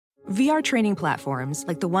VR training platforms,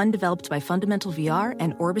 like the one developed by Fundamental VR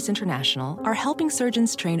and Orbis International, are helping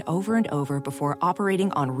surgeons train over and over before operating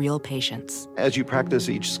on real patients. As you practice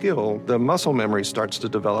each skill, the muscle memory starts to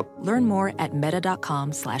develop. Learn more at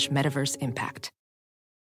meta.com/metaverseimpact.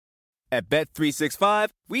 At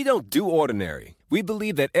Bet365, we don't do ordinary. We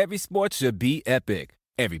believe that every sport should be epic.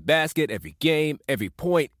 Every basket, every game, every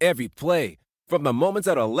point, every play. From the moments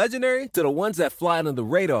that are legendary to the ones that fly under the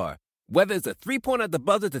radar. Whether it's a three-pointer at the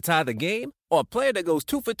buzzer to tie the game or a player that goes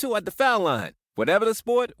 2 for 2 at the foul line. Whatever the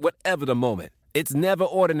sport, whatever the moment. It's never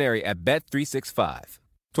ordinary at Bet365.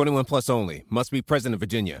 21 plus only. Must be present in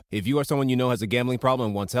Virginia. If you or someone you know has a gambling problem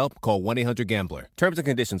and wants help, call 1-800-GAMBLER. Terms and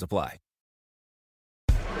conditions apply.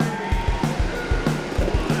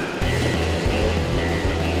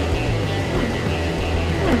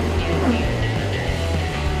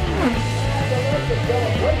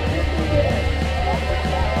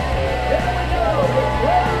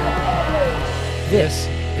 This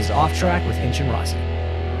is Off Track with Hinch and Rossi.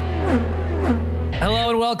 Hello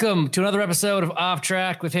and welcome to another episode of Off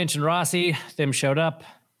Track with Hinch and Rossi. Them showed up.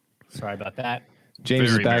 Sorry about that.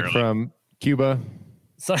 James is back from Cuba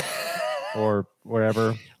So, or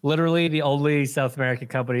wherever. literally the only South American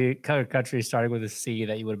country starting with a C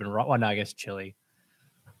that you would have been wrong. Well, no, I guess Chile.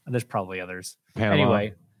 And there's probably others. Panama.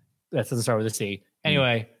 Anyway, that doesn't start with a C.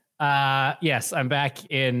 Anyway, yes, I'm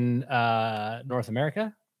back in North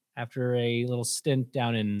America after a little stint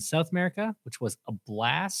down in South America, which was a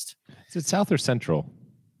blast. Is it South or Central?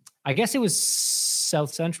 I guess it was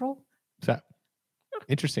South Central.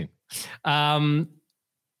 Interesting. Well,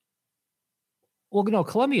 no,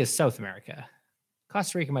 Colombia is South America.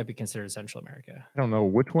 Costa Rica might be considered Central America. I don't know.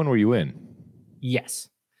 Which one were you in? Yes.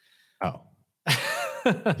 Oh.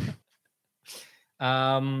 A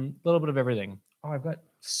little bit of everything. Oh, I've got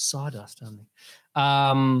sawdust on me.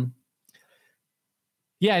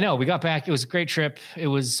 Yeah, I know. We got back. It was a great trip. It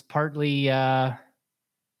was partly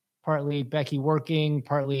Becky working,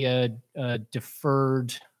 partly a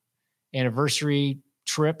deferred anniversary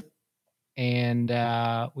trip, and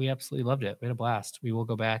we absolutely loved it. We had a blast. We will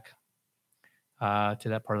go back to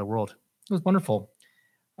that part of the world. It was wonderful.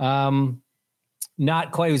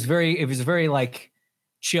 Not quite. It was very like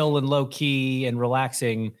chill and low key and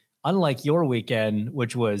relaxing. Unlike your weekend,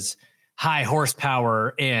 which was high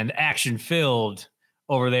horsepower and action filled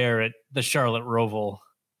over there at the Charlotte Roval.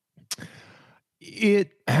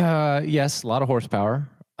 Yes, a lot of horsepower.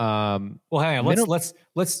 Well, hang on.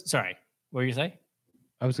 Let's. Sorry, what were you say?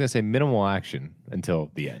 I was going to say minimal action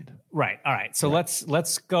until the end. Right. All right. So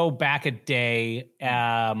let's go back a day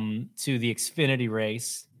to the Xfinity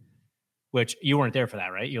race, which you weren't there for that,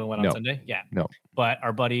 right? You went on Sunday? Yeah. No. But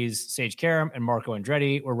our buddies Sage Karam and Marco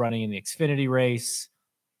Andretti were running in the Xfinity race.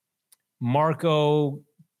 Marco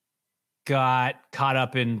got caught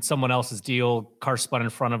up in someone else's deal. Car spun in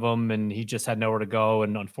front of him, and he just had nowhere to go,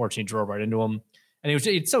 and unfortunately drove right into him. And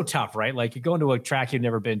it's so tough, right? Like you go into a track you've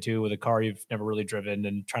never been to with a car you've never really driven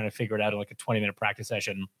and trying to figure it out in like a 20-minute practice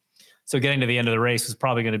session. So getting to the end of the race was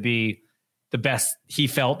probably going to be the best he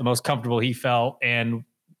felt, the most comfortable he felt. And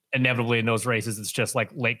inevitably in those races, it's just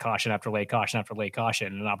like late caution after late caution after late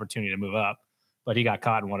caution, and an opportunity to move up. But he got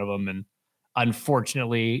caught in one of them and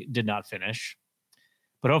unfortunately did not finish.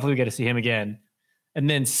 But hopefully we get to see him again. And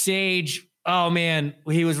then Sage, oh man,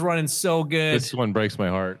 he was running so good. This one breaks my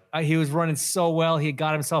heart. He was running so well. He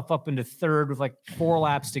got himself up into third with like 4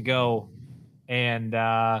 laps to go. And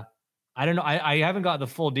I don't know. I haven't got the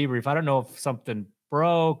full debrief. I don't know if something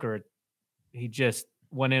broke or he just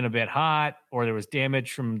went in a bit hot or there was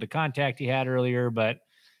damage from the contact he had earlier, but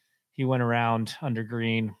he went around under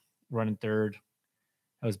green running third.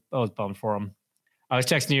 I was bummed for him. I was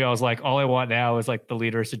texting you. I was like, all I want now is like the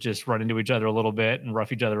leaders to just run into each other a little bit and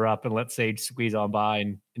rough each other up and let Sage squeeze on by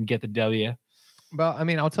and get the W. Well, I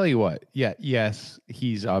mean, I'll tell you what. Yeah, yes,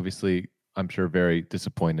 he's obviously, I'm sure, very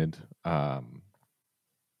disappointed.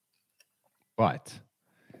 But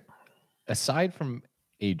aside from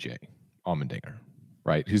AJ Allmendinger,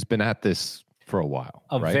 right, who's been at this for a while,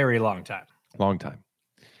 a very long time. Long time.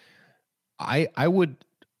 I would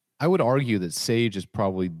argue that Sage is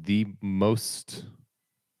probably the most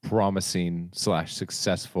promising /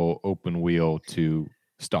 successful open wheel to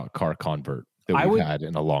stock car convert that we've had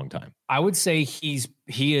in a long time. I would say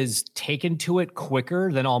he is taken to it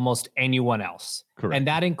quicker than almost anyone else. Correct. And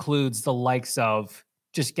that includes the likes of,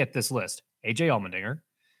 just get this list, AJ Allmendinger,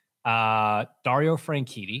 Dario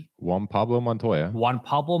Franchitti, Juan Pablo Montoya,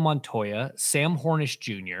 Sam Hornish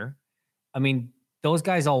Jr. I mean, those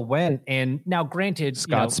guys all went. And now granted,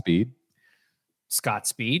 Scott Speed,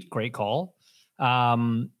 great call.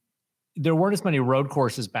 There weren't as many road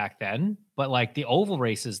courses back then, but like the oval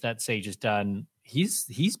races that Sage has done, he's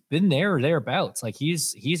been there or thereabouts. Like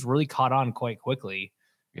he's really caught on quite quickly.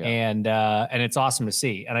 Yeah. And it's awesome to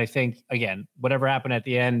see. And I think, again, whatever happened at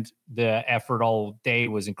the end, the effort all day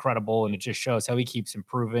was incredible. And it just shows how he keeps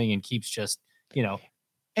improving and keeps just,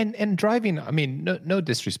 and driving. I mean, no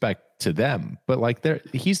disrespect to them, but like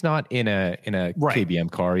he's not in a KBM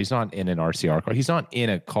car. He's not in an RCR car. He's not in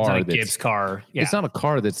a car that's Gibbs car. Yeah. It's not a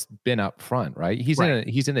car that's been up front, right? He's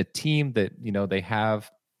in a team that, they have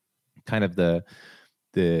kind of the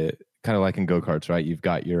kind of like in go-karts, right? You've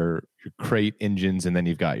got your crate engines, and then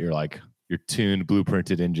you've got your tuned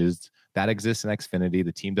blueprinted engines that exists in Xfinity.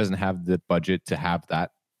 The team doesn't have the budget to have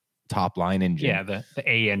that top line engine. Yeah, the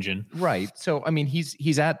A engine. Right. So I mean,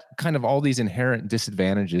 he's at kind of all these inherent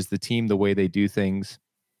disadvantages. The team, the way they do things,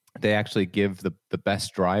 they actually give the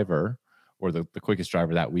best driver or the quickest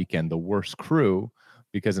driver that weekend the worst crew,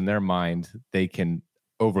 because in their mind they can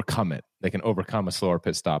overcome it. They can overcome a slower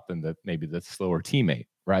pit stop than maybe the slower teammate.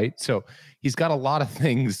 Right. So he's got a lot of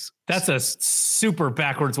things. That's a super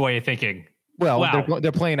backwards way of thinking. Well, wow.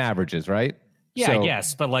 They're playing averages, right? Yeah, so, I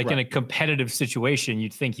guess. But in a competitive situation,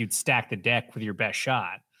 you'd think you'd stack the deck with your best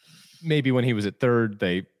shot. Maybe when he was at third,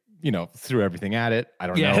 they, threw everything at it. I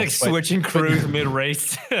don't know. Yeah, switching crews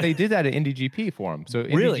mid-race. They did that at Indy GP for him. So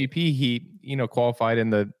really? Indy GP, he, qualified in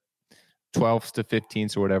the 12th to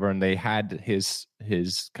 15th or whatever, and they had his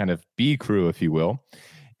kind of B crew, if you will.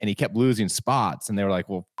 And he kept losing spots, and they were like,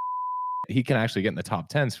 well, he can actually get in the top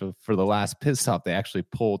 10s for the last pit stop. They actually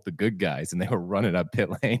pulled the good guys, and they were running up pit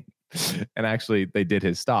lane, and actually they did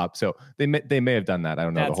his stop. So they may have done that. I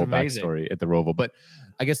don't know. That's the whole amazing backstory at the Roval, but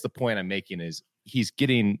I guess the point I'm making is he's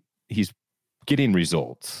getting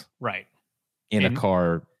results right in a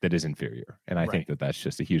car that is inferior. And I think that's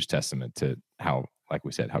just a huge testament to how, like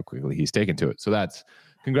we said, how quickly he's taken to it. So that's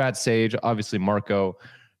congrats, Sage. Obviously Marco,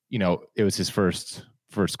 it was his first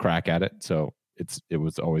crack at it. So it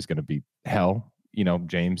was always going to be hell.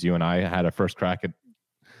 James, you and I had a first crack at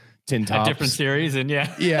tin tops. A different series. And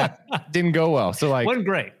yeah, didn't go well. So wasn't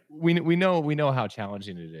great. We know how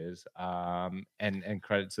challenging it is. And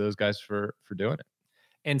credit to those guys for doing it.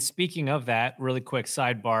 And speaking of that, really quick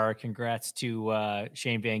sidebar, congrats to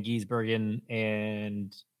Shane Van Gisbergen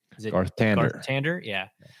and Garth Tander. Garth Tander? Yeah.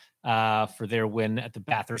 For their win at the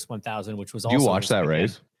Bathurst 1000, which was also. You watched that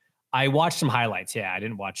race? I watched some highlights. Yeah, I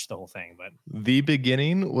didn't watch the whole thing, but the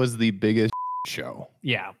beginning was the biggest show.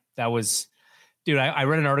 Yeah, that was, dude. I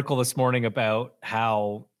read an article this morning about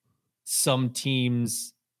how some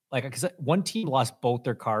teams, because one team lost both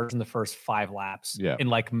their cars in the first 5 laps in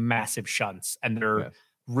massive shunts, and they're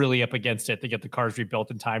really up against it. They get the cars rebuilt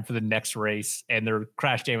in time for the next race, and their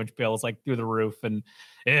crash damage bill is through the roof. And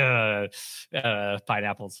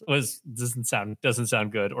pineapples doesn't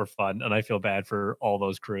sound good or fun, and I feel bad for all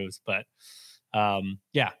those crews. But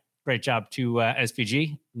great job to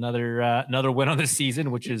SVG. Another win on the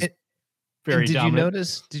season, which is very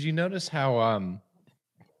dominant. Did you notice how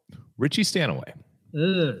Richie Stanaway,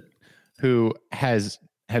 who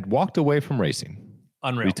had walked away from racing,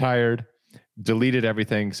 unreal, retired, deleted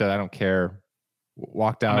everything, said I don't care,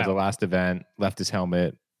 walked out of the last event, left his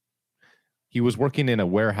helmet. He was working in a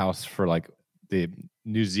warehouse for the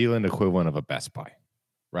New Zealand equivalent of a Best Buy,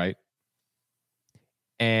 right?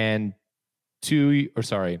 And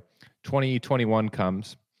 2021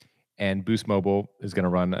 comes, and Boost Mobile is going to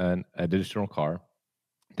run an additional car.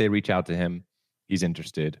 They reach out to him. He's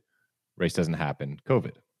interested. Race doesn't happen.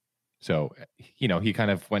 COVID. So, he kind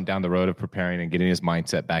of went down the road of preparing and getting his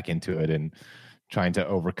mindset back into it and trying to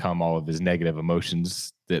overcome all of his negative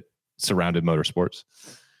emotions that surrounded motorsports.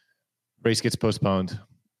 Race gets postponed.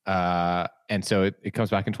 And so it comes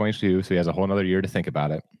back in 22. So he has a whole another year to think about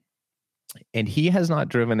it. And he has not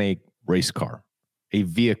driven a race car, a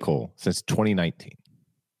vehicle, since 2019,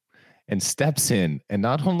 and steps in and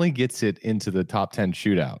not only gets it into the top 10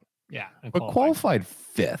 shootout, but qualified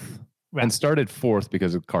 5th. Right. And started 4th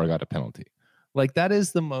because the car got a penalty. That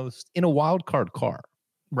is the most in a wild card car.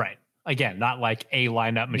 Right. Again, not like a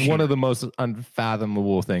lineup machine. One of the most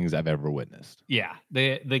unfathomable things I've ever witnessed. Yeah.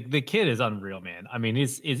 The kid is unreal, man. I mean,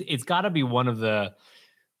 it's got to be one of the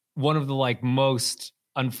most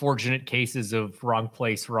unfortunate cases of wrong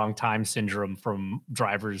place, wrong time syndrome from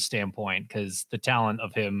driver's standpoint, because the talent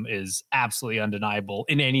of him is absolutely undeniable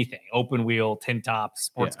in anything, open wheel, tin tops,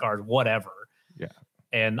 sports cars, whatever. Yeah.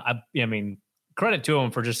 And I mean, credit to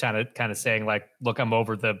him for just kind of saying look, I'm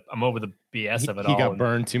over the BS of it all. He got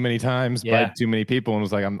burned too many times by too many people and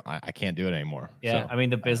was like, I can't do it anymore. Yeah. So, I mean,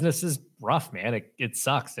 the business is rough, man. It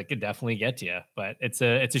sucks. It could definitely get to you, but it's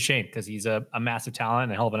a shame because he's a massive talent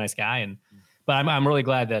and a hell of a nice guy. But I'm really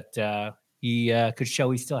glad that he could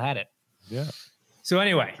show he still had it. Yeah. So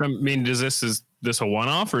anyway, I mean, is this a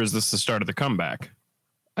one-off or is this the start of the comeback?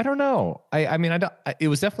 I don't know. I mean, it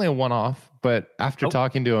was definitely a one-off, but after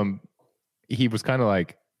talking to him, he was kind of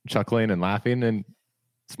like chuckling and laughing and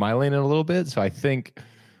smiling a little bit. So I think,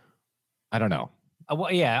 I don't know.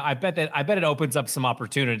 Well, yeah, I bet it opens up some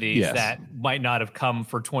opportunities that might not have come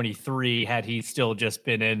for 23 had he still just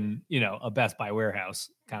been in, a Best Buy warehouse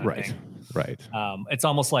kind of thing. Right. It's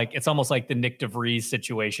almost like the Nick DeVries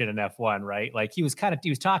situation in F1, right? Like he was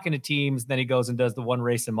talking to teams, then he goes and does the one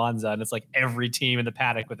race in Monza, and it's like every team in the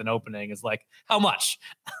paddock with an opening is like, how much?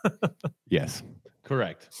 Yes,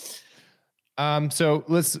 correct. So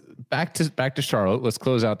let's back to Charlotte. Let's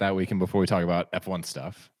close out that weekend before we talk about F1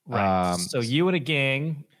 stuff. Right. So you and a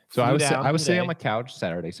gang. So I was sitting on my couch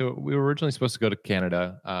Saturday. So we were originally supposed to go to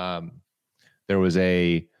Canada. There was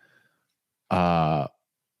a matter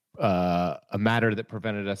that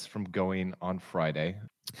prevented us from going on Friday.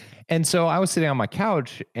 And so I was sitting on my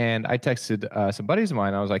couch and I texted some buddies of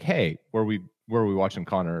mine. I was like, hey, where are we watching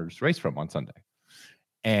Connor's race from on Sunday?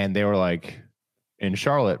 And they were like, in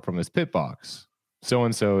Charlotte from his pit box.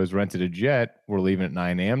 So-and-so has rented a jet. We're leaving at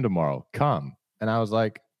 9 a.m. tomorrow. Come. And I was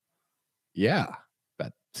like, yeah,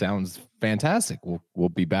 that sounds fantastic. We'll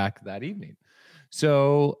be back that evening.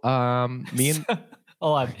 So me and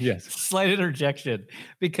hold on. Yes. Slight interjection,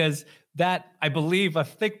 because I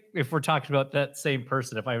think if we're talking about that same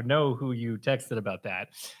person, if I know who you texted about that,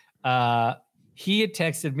 he had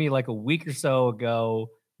texted me like a week or so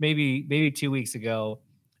ago, maybe 2 weeks ago,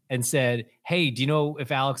 and said, hey, do you know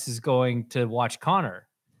if Alex is going to watch Connor?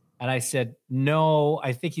 And I said, no,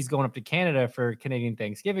 I think he's going up to Canada for Canadian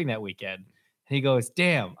Thanksgiving that weekend. And he goes,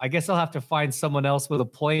 damn, I guess I'll have to find someone else with a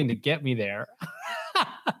plane to get me there.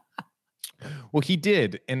 Well, he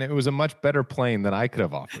did, and it was a much better plane than I could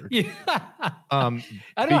have offered. Yeah. I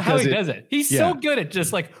don't know how he does it. He's so good at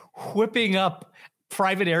just like whipping up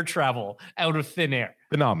private air travel out of thin air.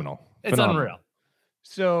 Phenomenal. It's unreal.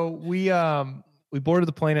 So we boarded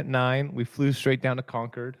the plane at 9. We flew straight down to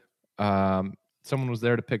Concord. Someone was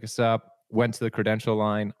there to pick us up, went to the credential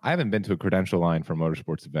line. I haven't been to a credential line for a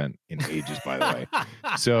motorsports event in ages, by the way.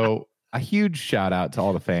 So a huge shout out to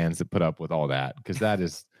all the fans that put up with all that, because that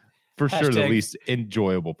is for sure the least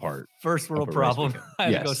enjoyable part. First world problem. I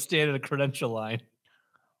had to go stand at a credential line.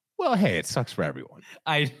 Well, hey, it sucks for everyone.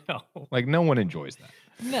 I know. Like no one enjoys that.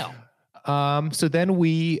 No. So then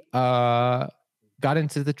we got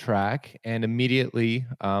into the track and immediately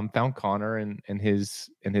found Connor and his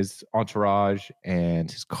entourage and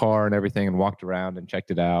his car and everything, and walked around and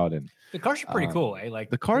checked it out. And the cars are pretty cool, eh? Like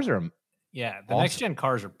the cars are the awesome. next gen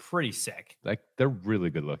cars are pretty sick. Like they're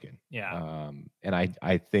really good looking. Yeah. And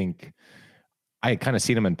I think I had kind of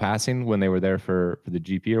seen them in passing when they were there for the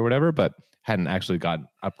GP or whatever, but hadn't actually gotten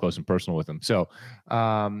up close and personal with them. So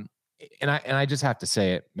and I just have to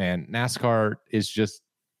say it, man, NASCAR is just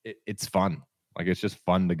it's fun. Like it's just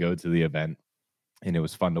fun to go to the event, and it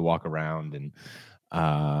was fun to walk around. And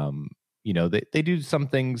they do some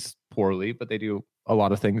things poorly, but they do a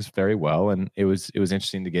lot of things very well. And it was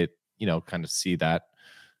interesting to get kind of see that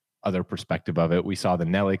other perspective of it. We saw the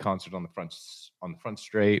Nelly concert on the front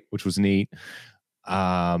straight, which was neat.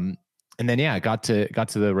 And then got to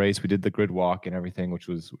the race. We did the grid walk and everything, which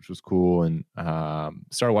was cool. And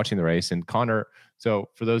started watching the race. And Connor. So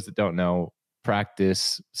for those that don't know,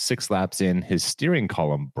 practice 6 laps in, his steering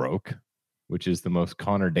column broke, which is the most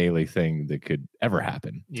Connor Daly thing that could ever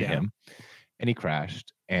happen to him. And he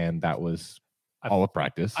crashed, and that was all of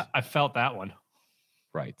practice. I felt that one.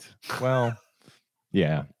 Right. Well,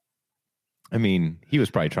 yeah. I mean, he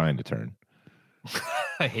was probably trying to turn.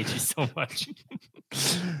 I hate you so much.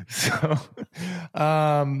 So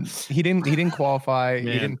he didn't qualify. Man,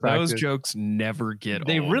 he didn't practice. Those jokes never get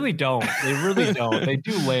They old. really don't. They really don't. They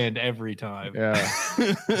do land every time. Yeah.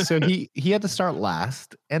 So he had to start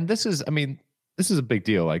last. And this is a big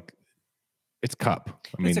deal. Like it's Cup.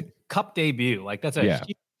 I mean, it's a Cup debut. Like that's a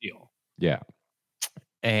huge deal. Yeah.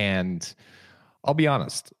 And I'll be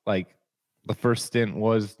honest, like the first stint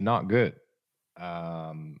was not good.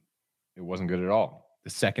 It wasn't good at all. The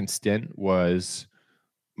second stint was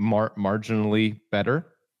marginally better.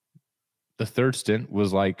 The third stint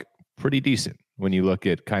was like pretty decent when you look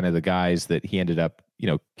at kind of the guys that he ended up,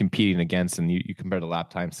 competing against, and you compare the lap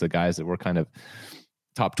times to the guys that were kind of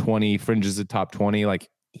top 20, fringes of top 20, like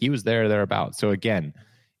he was thereabouts. So again,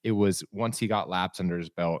 it was once he got laps under his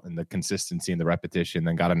belt and the consistency and the repetition,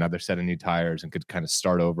 then got another set of new tires and could kind of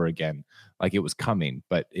start over again. Like it was coming,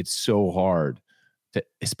 but it's so hard to,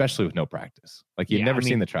 especially with no practice. Like you'd never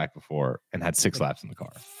seen the track before and had 6 laps in the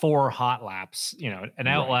car. 4 hot laps, an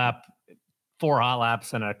out lap, 4 hot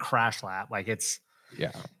laps and a crash lap. Like it's,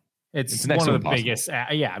 It's next one to of the impossible. biggest.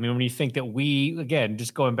 Yeah. I mean, when you think that again,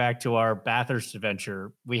 just going back to our Bathurst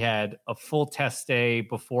adventure, we had a full test day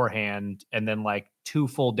beforehand and then like 2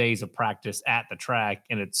 full days of practice at the track.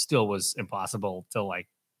 And it still was impossible to like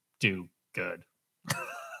do good.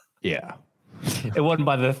 Yeah. It wasn't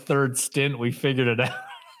by the third stint we figured it out.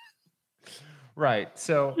 Right.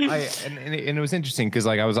 So and it was interesting because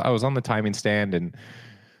like I was on the timing stand and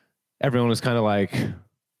everyone was kind of like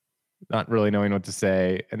not really knowing what to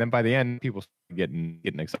say. And then by the end, people started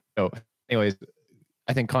getting excited. So anyways,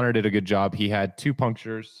 I think Connor did a good job. He had 2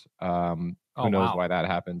 punctures. Who knows why that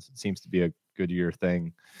happens? It seems to be a Goodyear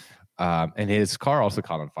thing. And his car also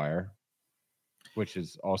caught on fire, which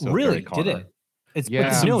is also really very Connor. did it? It's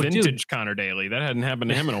Yeah. Some no, vintage dude, Connor Daly. That hadn't happened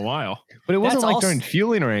to him in a while. But it wasn't That's like also- during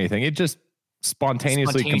fueling or anything. It just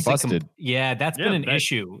spontaneously combusted. That's Yeah, been an that-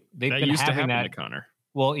 issue. They've That been used to having happen that. to Connor.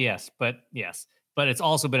 Well, yes, but it's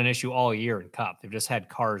also been an issue all year in Cup. They've just had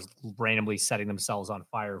cars randomly setting themselves on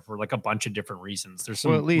fire for like a bunch of different reasons. There's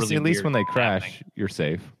some Well, at least really weird when they stuff crash, happening. you're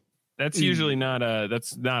safe. That's usually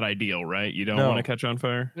that's not ideal, right? You don't No. want to catch on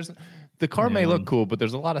fire. The car may Yeah. look cool, but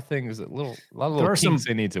there's a lot of things a lot of There little are some kinks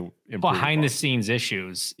they need to improve behind the on. scenes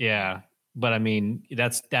issues. Yeah. But I mean,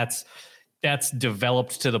 that's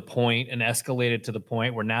developed to the point and escalated to the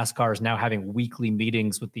point where NASCAR is now having weekly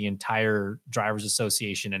meetings with the entire drivers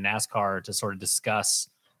association and NASCAR to sort of discuss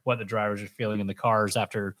what the drivers are feeling in the cars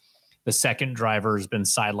after the second driver has been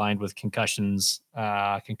sidelined with concussions,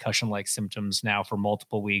 concussion-like symptoms now for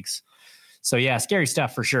multiple weeks. So yeah, scary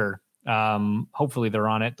stuff for sure. Hopefully they're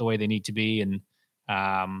on it the way they need to be. And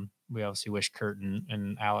we obviously wish Kurt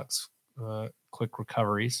and Alex quick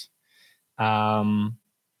recoveries.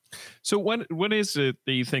 So what is it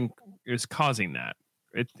that you think is causing that?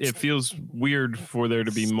 It feels weird for there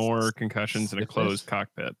to be more concussions in a closed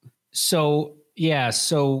cockpit. So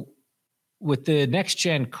with the next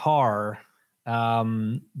gen car,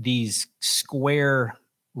 these square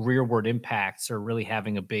rearward impacts are really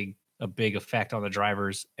having a big effect on the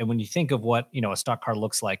drivers. And when you think of what a stock car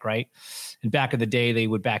looks like, right? And back in the day, they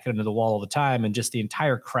would back it into the wall all the time, and just the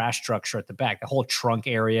entire crash structure at the back, the whole trunk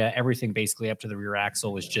area, everything basically up to the rear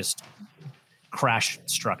axle was just crash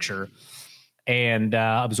structure and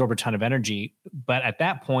absorb a ton of energy. But at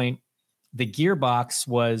that point, the gearbox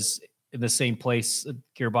was in the same place a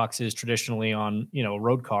gearbox is traditionally on, a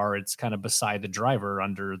road car. It's kind of beside the driver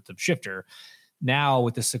under the shifter. Now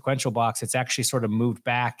with the sequential box, it's actually sort of moved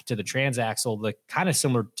back to the transaxle, the kind of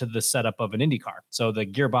similar to the setup of an Indy car. So the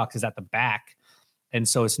gearbox is at the back. And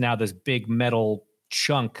so it's now this big metal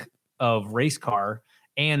chunk of race car,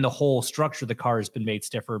 and the whole structure of the car has been made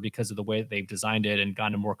stiffer because of the way that they've designed it and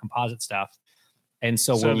gone to more composite stuff. And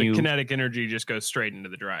so when the you kinetic energy just goes straight into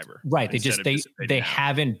the driver. right, they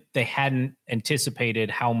hadn't hadn't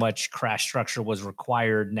anticipated how much crash structure was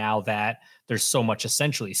required now that there's so much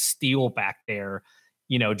essentially steel back there,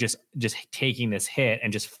 just taking this hit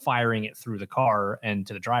and just firing it through the car and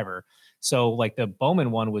to the driver. So like the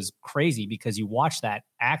Bowman one was crazy because you watch that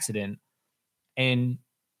accident and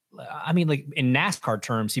I mean, like in NASCAR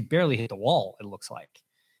terms, he barely hit the wall, it looks like,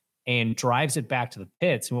 and drives it back to the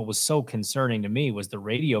pits. And what was so concerning to me was the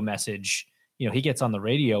radio message. He gets on the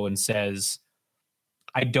radio and says,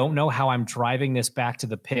 "I don't know how I'm driving this back to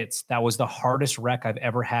the pits. That was the hardest wreck I've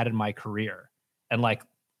ever had in my career." And like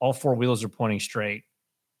all 4 wheels are pointing straight.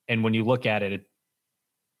 And when you look at it,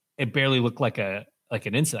 it barely looked like an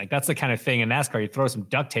incident. Like that's the kind of thing in NASCAR, you throw some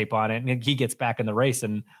duct tape on it and he gets back in the race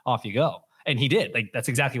and off you go. And he did. Like that's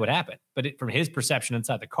exactly what happened. But from his perception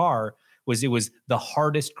inside the car, it was the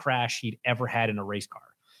hardest crash he'd ever had in a race car.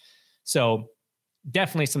 So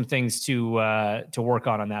definitely some things to work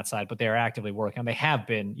on that side, but they're actively working on. They have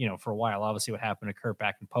been, for a while. Obviously what happened to Kurt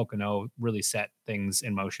back in Pocono really set things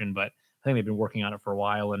in motion, but I think they've been working on it for a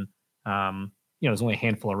while. And, there's only a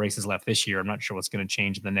handful of races left this year. I'm not sure what's going to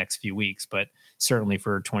change in the next few weeks, but certainly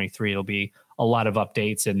for 23, it'll be a lot of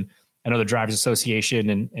updates. And I know the Drivers Association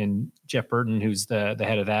and Jeff Burton, who's the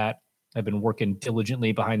head of that, have been working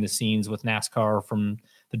diligently behind the scenes with NASCAR from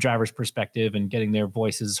the driver's perspective and getting their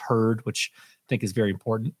voices heard, which I think is very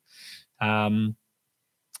important.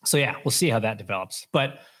 So yeah, we'll see how that develops.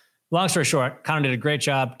 But long story short, Connor did a great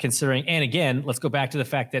job considering, and again, let's go back to the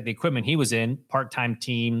fact that the equipment he was in, part-time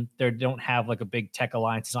team, they don't have like a big tech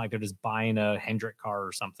alliance. It's not like they're just buying a Hendrick car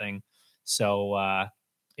or something. So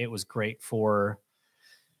it was great for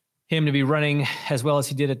him to be running as well as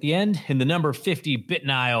he did at the end in the number 50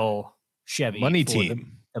 Bitnile Chevy Money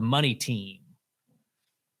team. The money team,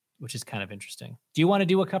 which is kind of interesting. Do you want to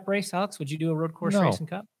do a cup race, Alex? Would you do a road course No. race and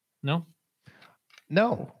cup? No?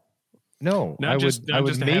 No. Not just to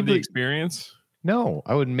have the experience. No,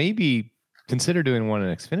 I would maybe consider doing one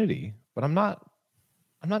in Xfinity, but I'm not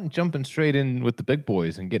jumping straight in with the big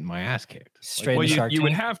boys and getting my ass kicked. Straight Well, into Shark you would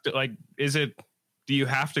Tank? have to like. Do you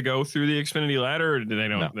have to go through the Xfinity ladder, or do they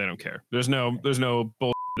don't? No. They don't care. There's no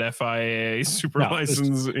bull FIA super No,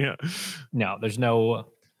 license. Yeah. No, there's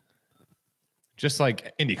no. Just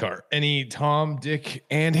like IndyCar, any Tom, Dick,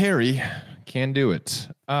 and Harry can do it.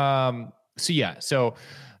 So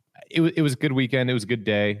it was a good weekend. It was a good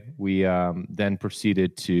day. We then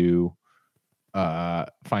proceeded to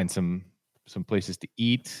find some places to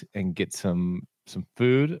eat and get some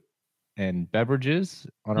food and beverages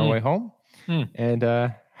on our way home, and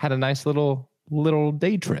had a nice little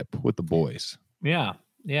day trip with the boys. Yeah.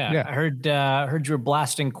 Yeah. I heard you were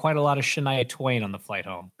blasting quite a lot of Shania Twain on the flight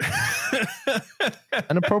home.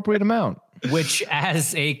 An appropriate amount. Which,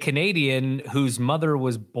 as a Canadian whose mother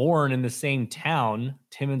was born in the same town,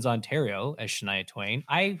 Timmins, Ontario, as Shania Twain,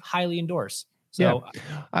 I highly endorse. So, Yeah.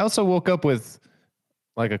 I also woke up with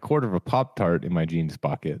like a quarter of a Pop-Tart in my jeans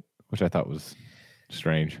pocket, which I thought was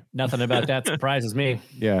strange. nothing about that surprises me.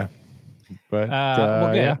 Yeah. But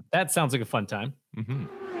Well, good. yeah. That sounds like a fun time. Mm-hmm.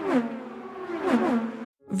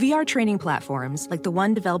 VR training platforms like the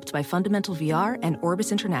one developed by Fundamental VR and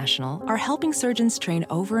Orbis International are helping surgeons train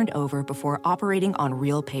over and over before operating on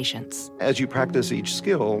real patients. As you practice each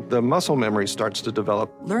skill, the muscle memory starts to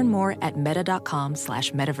develop. Learn more at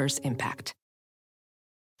meta.com/metaverseimpact.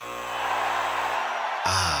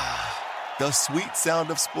 The sweet sound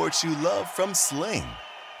of sports you love from Sling.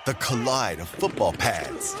 The collide of football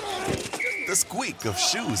pads. The squeak of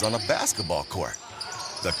shoes on a basketball court.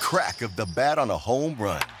 The crack of the bat on a home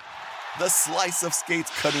run. The slice of skates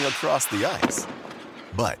cutting across the ice.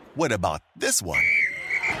 But what about this one?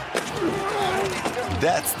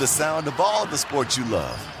 That's the sound of all the sports you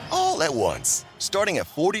love, all at once. Starting at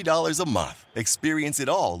 $40 a month. Experience it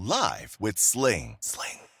all live with Sling.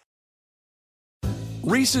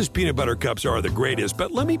 Reese's peanut butter cups are the greatest,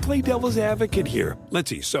 but let me play devil's advocate here. Let's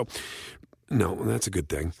see. So, no, that's a good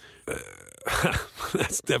thing.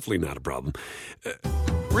 That's definitely not a problem.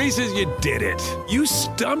 Reese's, you did it. You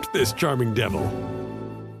stumped this charming devil.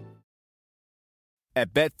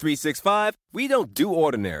 At Bet365, we don't do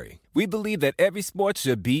ordinary. We believe that every sport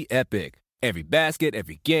should be epic. Every basket,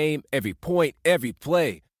 every game, every point, every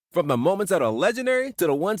play. From the moments that are legendary to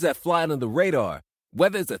the ones that fly under the radar.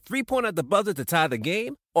 Whether it's a three-pointer at the buzzer to tie the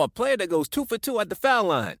game or a player that goes 2 for 2 at the foul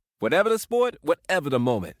line. Whatever the sport, whatever the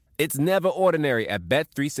moment. It's never ordinary at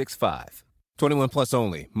Bet365. 21 plus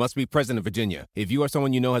only. Must be present in Virginia. If you or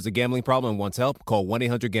someone you know has a gambling problem and wants help, call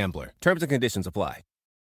 1-800-GAMBLER. Terms and conditions apply.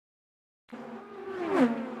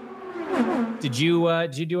 Did you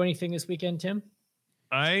do anything this weekend, Tim?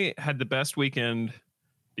 I had the best weekend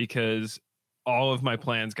because all of my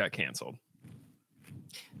plans got canceled.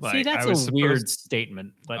 See, that's a weird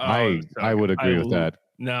statement, but I would agree with that.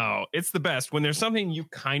 No, it's the best when there's something you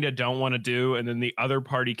kind of don't want to do and then the other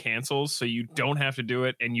party cancels so you don't have to do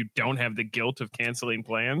it and you don't have the guilt of canceling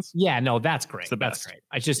plans. yeah, no, that's great. It's the That's best. great.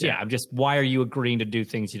 I'm just, why are you agreeing to do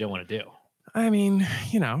things you don't want to do? I mean,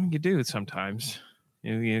 you do it sometimes.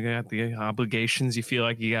 You got the obligations. You feel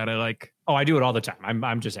like you got to like. Oh, I do it all the time.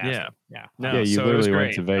 I'm just asking. Yeah. Yeah. No, Yeah, you so it was literally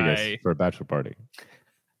went to great. Vegas for a bachelor party.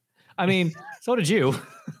 I mean, so did you.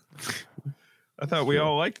 I thought we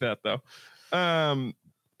all liked that though.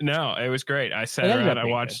 No, it was great. I sat It ended around. up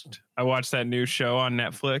being I watched that new show on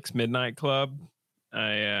Netflix, Midnight Club.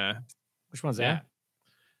 Which one's Yeah. that?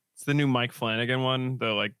 It's the new Mike Flanagan one,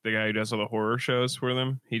 the guy who does all the horror shows for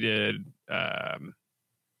them. He did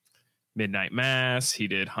Midnight Mass. He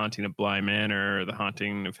did Haunting of Bly Manor, The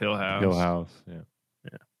Haunting of Hill House. Hill House. Yeah.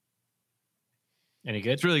 Any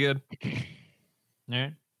good? It's really good. All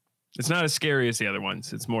right. It's not as scary as the other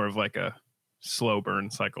ones. It's more of like a slow burn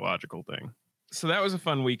psychological thing. So that was a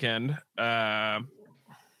fun weekend. It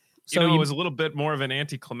was a little bit more of an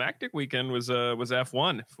anticlimactic weekend was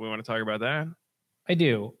F1, if we want to talk about that. I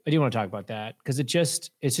do want to talk about that because it's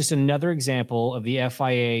just another example of the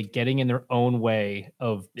FIA getting in their own way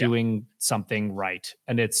of doing something right.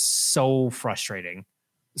 And it's so frustrating.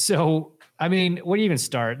 So, I mean, where do you even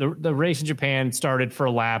start? The race in Japan started for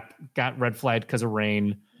a lap, got red flagged because of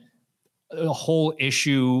rain. A whole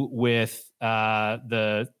issue with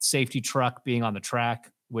the safety truck being on the track,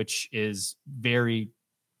 which is very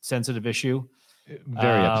sensitive issue.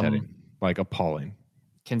 Very upsetting, like appalling.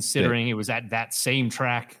 Considering it was at that same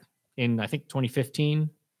track in, I think, 2015.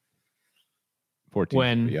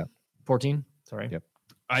 14. 14. Sorry. Yep.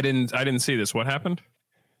 I didn't see this. What happened?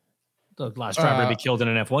 The last driver to be killed in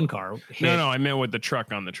an F1 car. No, I meant with the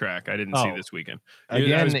truck on the track. I didn't see this weekend. I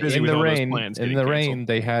Again, was busy in with the all those rain, plans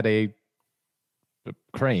they had a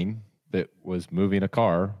crane that was moving a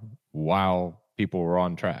car while people were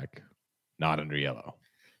on track, not under yellow.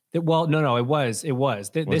 Well, no, it was. This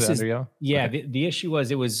is under yellow? Yeah. Okay. The issue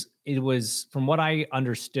was it was from what I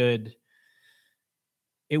understood,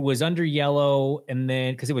 it was under yellow, and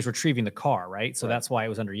then because it was retrieving the car, right? So that's why it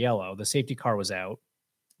was under yellow. The safety car was out,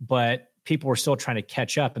 but people were still trying to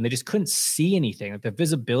catch up, and they just couldn't see anything. Like the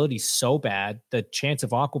visibility is so bad, the chance of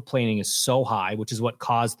aquaplaning is so high, which is what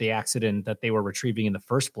caused the accident that they were retrieving in the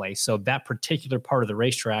first place. So that particular part of the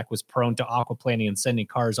racetrack was prone to aquaplaning and sending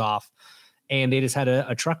cars off. And they just had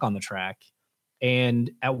a truck on the track.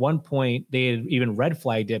 And at one point, they had even red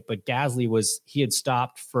flagged it, but Gasly he had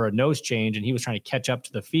stopped for a nose change, and he was trying to catch up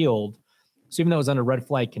to the field. So even though it was under red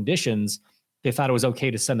flag conditions, they thought it was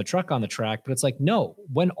okay to send the truck on the track. But it's like, no,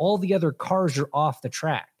 when all the other cars are off the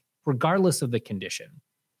track, regardless of the condition,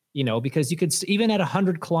 because you could, even at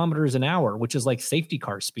 100 kilometers an hour, which is like safety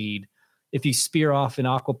car speed, if you spear off an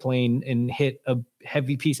aquaplane and hit a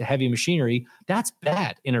heavy piece of heavy machinery, that's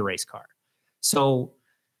bad in a race car. So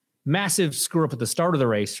massive screw up at the start of the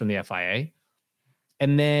race from the FIA.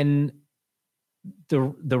 And then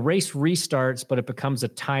the race restarts, but it becomes a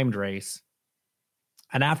timed race.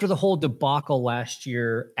 And after the whole debacle last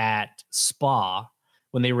year at Spa,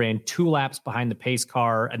 when they ran 2 laps behind the pace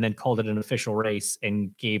car and then called it an official race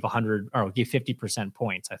and gave 50%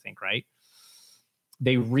 points, I think, right?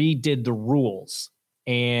 They redid the rules.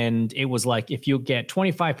 And it was like, if you get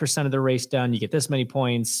 25% of the race done, you get this many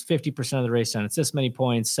points, 50% of the race done, it's this many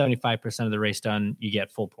points, 75% of the race done, you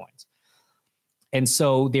get full points. And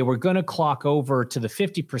so they were going to clock over to the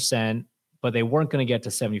 50%, but they weren't going to get to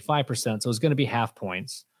 75%. So it was going to be half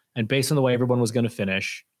points. And based on the way everyone was going to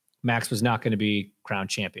finish, Max was not going to be crowned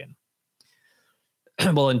champion.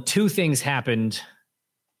 Well, and 2 things happened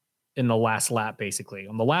in the last lap, basically.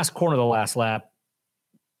 On the last corner of the last lap,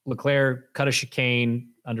 Leclerc cut a chicane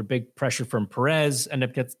under big pressure from Perez,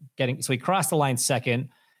 ended up getting, so he crossed the line second,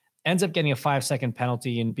 ends up getting a 5-second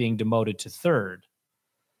penalty and being demoted to third.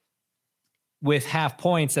 With half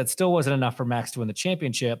points, that still wasn't enough for Max to win the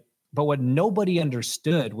championship. But what nobody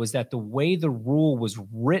understood was that the way the rule was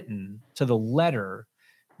written to the letter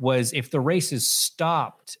was if the race is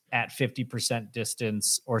stopped at 50%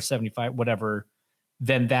 distance or 75, whatever,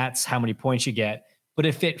 then that's how many points you get. But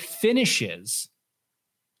if it finishes,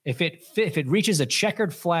 if it reaches a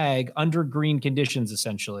checkered flag under green conditions,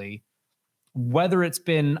 essentially, whether it's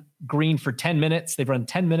been green for 10 minutes, they've run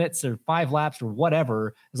 10 minutes or 5 laps or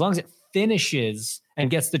whatever, as long as it finishes and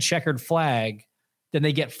gets the checkered flag, then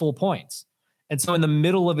they get full points. And so in the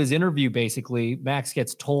middle of his interview, basically, Max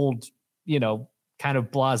gets told, kind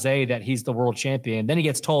of blasé that he's the world champion. Then he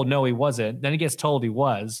gets told, no, he wasn't. Then he gets told he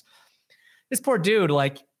was. This poor dude,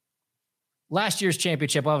 last year's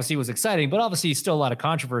championship obviously was exciting, but obviously still a lot of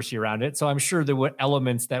controversy around it. So I'm sure there were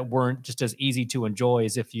elements that weren't just as easy to enjoy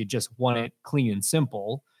as if you just won it clean and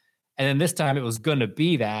simple. And then this time it was going to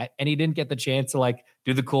be that. And he didn't get the chance to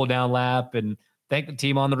do the cool down lap and thank the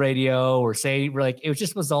team on the radio or say,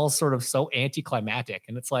 it was all sort of so anticlimactic.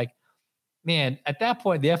 And it's like, man, at that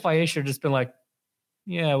point, the FIA should have just been like,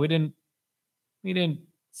 yeah, we didn't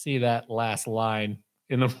see that last line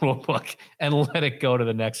in the rule book and let it go to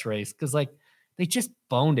the next race. Cause they just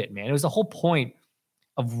boned it, man. It was the whole point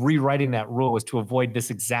of rewriting that rule was to avoid this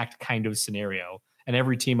exact kind of scenario. And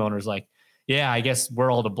every team owner's like, yeah, I guess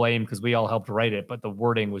we're all to blame because we all helped write it, but the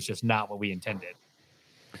wording was just not what we intended.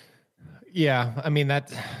 Yeah, I mean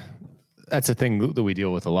that's a thing that we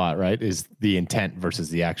deal with a lot, right? Is the intent versus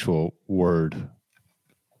the actual word.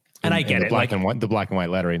 And I get it, the black and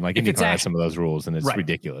white lettering. IndyCar has some of those rules, and it's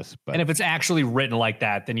ridiculous. But and if it's actually written like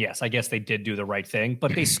that, then yes, I guess they did do the right thing.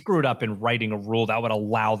 But they screwed up in writing a rule that would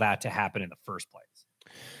allow that to happen in the first place.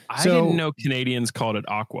 I didn't know Canadians called it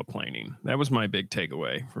aquaplaning. That was my big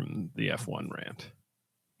takeaway from the F1 rant.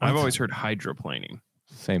 I've always heard hydroplaning.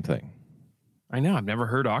 Same thing. I know. I've never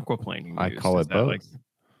heard aquaplaning used. I call it both.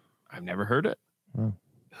 I've never heard it. Oh.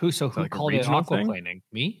 Who called it aquaplaning? Thing?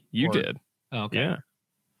 Me? You did. Oh, okay. Yeah.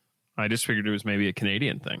 I just figured it was maybe a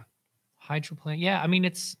Canadian thing. Hydroplane. Yeah, I mean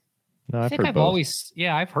it's. No, I've heard both.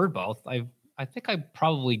 I've heard both. I think I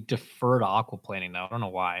probably defer to aquaplaning though. I don't know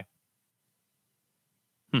why.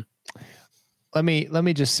 Let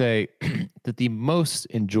me just say that the most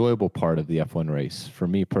enjoyable part of the F1 race for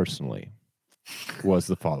me personally was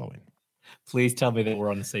the following. Please tell me that we're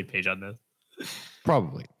on the same page on this.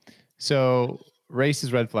 Probably. So race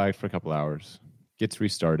is red flagged for a couple hours, gets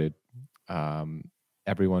restarted.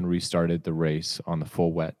 Everyone restarted the race on the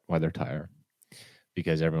full wet weather tire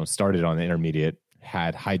because everyone started on the intermediate,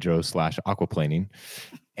 had hydro/aquaplaning,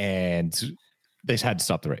 and they had to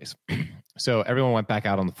stop the race. So everyone went back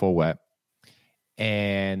out on the full wet,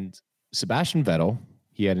 and Sebastian Vettel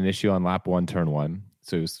He had an issue on lap 1, turn 1.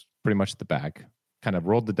 So he was pretty much at the back, kind of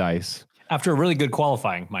rolled the dice. After a really good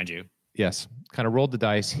qualifying, mind you. Yes, kind of rolled the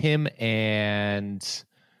dice. Him and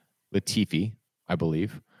Latifi, I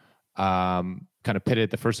believe, kind of pitted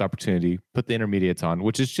at the first opportunity, put the intermediates on,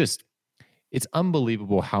 which is just, it's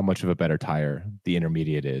unbelievable how much of a better tire the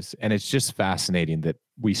intermediate is. And it's just fascinating that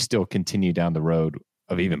we still continue down the road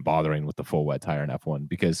of even bothering with the full wet tire in F1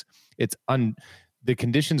 because it's the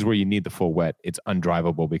conditions where you need the full wet, it's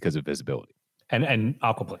undrivable because of visibility. And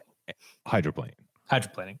aquaplaning. Hydroplaning.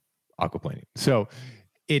 Aquaplaning. So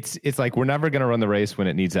it's like we're never going to run the race when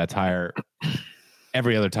it needs that tire.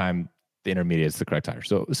 Every other time the intermediate is the correct tire.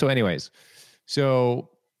 So anyways,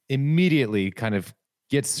 immediately kind of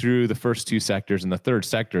gets through the first 2 sectors, and the third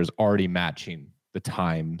sector is already matching the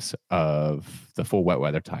times of the full wet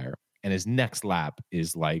weather tire. And his next lap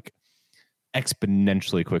is like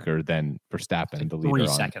exponentially quicker than Verstappen, the leader 3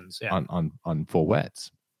 seconds on full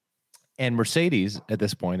wets. And Mercedes at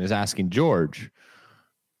this point is asking George,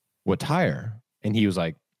 what tire? And he was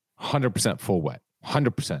like, 100% full wet,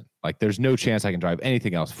 100%. Like, there's no chance I can drive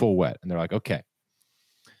anything else full wet. And they're like, okay.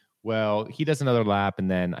 Well, he does another lap,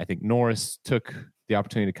 and then I think Norris took the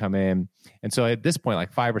opportunity to come in. And so at this point,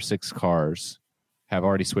 like 5 or 6 cars have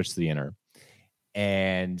already switched to the inner.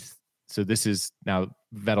 And so this is now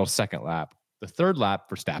Vettel's second lap. The third lap,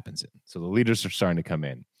 Verstappen's in. So the leaders are starting to come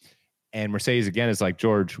in. And Mercedes, again, is like,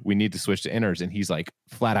 George, we need to switch to inners. And he's like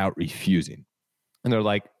flat out refusing. And they're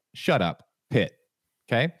like, shut up, pit.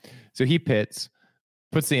 Okay. So he pits,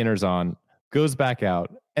 puts the inners on, goes back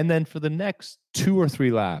out. And then for the next 2 or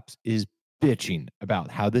 3 laps is bitching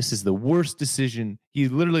about how this is the worst decision. He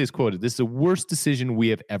literally is quoted, this is the worst decision we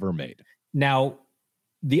have ever made. Now,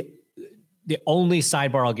 the only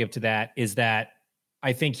sidebar I'll give to that is that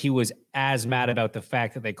I think he was as mad about the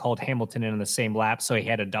fact that they called Hamilton in on the same lap, so he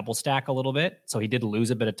had a double stack a little bit. So he did lose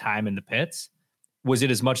a bit of time in the pits. Was it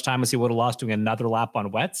as much time as he would have lost doing another lap on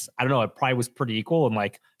wets? I don't know. It probably was pretty equal. And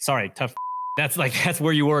like, sorry, tough. That's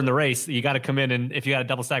where you were in the race. You got to come in, and if you got a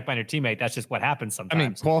double stack behind your teammate, that's just what happens sometimes. I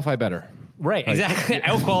mean, qualify better. Right, exactly.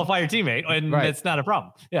 Out qualify your teammate, and it's not a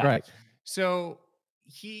problem. Yeah, right. So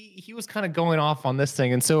he was kind of going off on this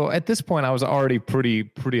thing, and so at this point, I was already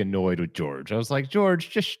pretty annoyed with George. I was like, George,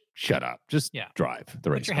 just shut up, just drive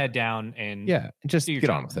the race. Put your head down and just get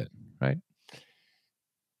on with it, right?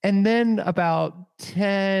 And then about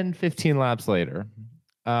 10, 15 laps later,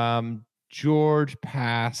 George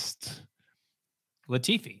passed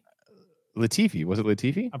Latifi. Was it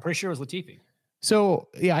Latifi? I'm pretty sure it was Latifi. So,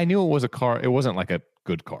 yeah, I knew it was a car. It wasn't like a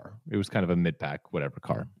good car. It was kind of a mid-pack, whatever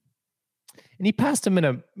car. And he passed him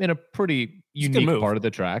in a pretty unique part of the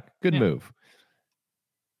track. Good move.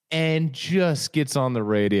 And just gets on the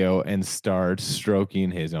radio and starts stroking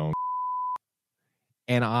his own.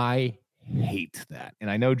 And I hate that. And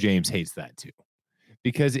I know James hates that too.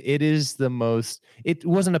 Because it is it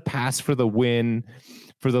wasn't a pass for the win,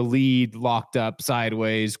 for the lead, locked up,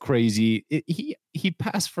 sideways, crazy. He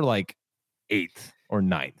passed for like 8th or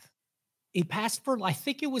 9th. He passed for, I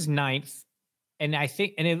think it was 9th. And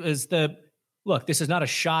it was look, this is not a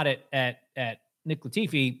shot at Nick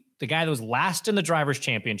Latifi, the guy that was last in the Drivers'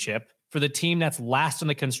 Championship for the team that's last in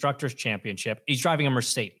the Constructors' Championship. He's driving a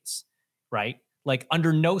Mercedes, right? Like,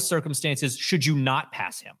 under no circumstances should you not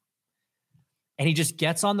pass him. And he just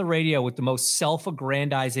gets on the radio with the most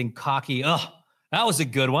self-aggrandizing, cocky, that was a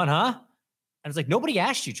good one, huh? And it's like, nobody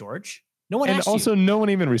asked you, George. No one asked you. And also, no one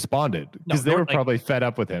even responded because they were probably fed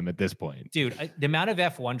up with him at this point. Dude, the amount of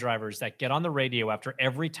F1 drivers that get on the radio after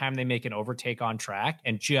every time they make an overtake on track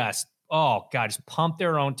and just pump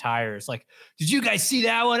their own tires. Like, did you guys see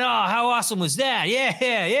that one? Oh, how awesome was that?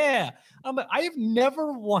 Yeah. I have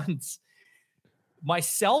never once,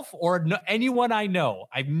 myself or anyone I know,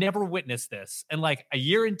 I've never witnessed this. And like a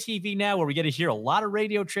year in TV now where we get to hear a lot of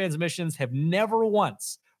radio transmissions, have never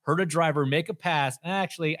once heard a driver make a pass.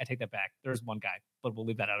 Actually, I take that back. There's one guy, but we'll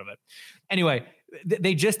leave that out of it. Anyway,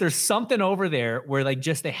 there's something over there where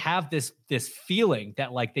they have this feeling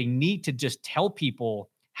that like they need to just tell people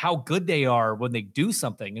how good they are when they do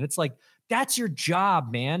something. And it's like, that's your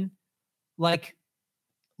job, man. Like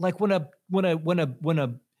when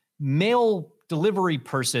a mail delivery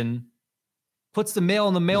person puts the mail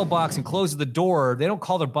in the mailbox and closes the door, they don't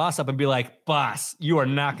call their boss up and be like, boss, you are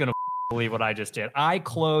not going to believe what I just did. I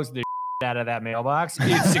closed the out of that mailbox.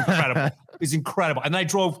 It's incredible. It's incredible. And I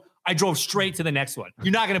drove straight to the next one.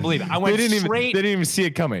 You're not going to believe it. I went they didn't straight. They didn't even see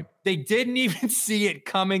it coming. They didn't even see it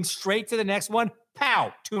coming. Straight to the next one.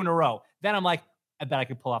 Pow, 2 in a row. Then I'm like, I bet I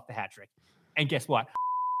could pull off the hat trick. And guess what?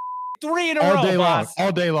 3 in a row, boss.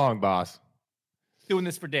 All day long, boss. Doing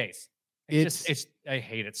this for days. I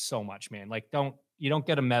hate it so much, man. Like, You don't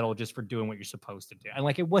get a medal just for doing what you're supposed to do. And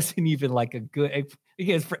like, it wasn't even like a good,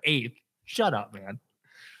 it's for 8th. Shut up, man.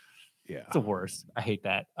 Yeah. It's the worst. I hate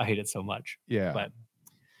that. I hate it so much. Yeah.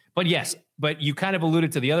 But yes, but you kind of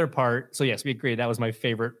alluded to the other part. So yes, we agree. That was my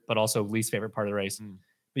favorite, but also least favorite part of the race.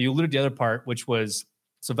 But you alluded to the other part, which was,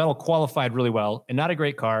 so Vettel qualified really well and not a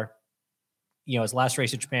great car. You know, his last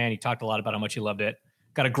race in Japan, he talked a lot about how much he loved it.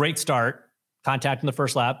 Got a great start, contact in the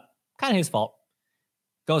first lap, kind of his fault.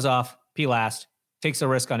 Goes off, P last, takes a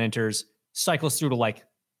risk on inters, cycles through to like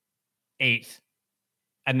 8th,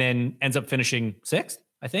 and then ends up finishing 6th,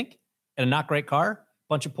 I think, in a not great car,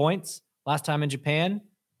 bunch of points. Last time in Japan,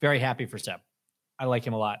 very happy for Seb. I like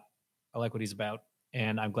him a lot. I like what he's about,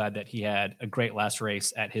 and I'm glad that he had a great last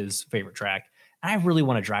race at his favorite track. I really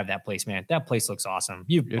want to drive that place, man. That place looks awesome.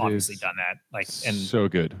 You've obviously done that, like, and so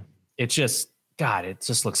good. It's just, God, it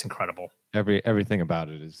just looks incredible. Everything about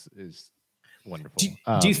it is wonderful.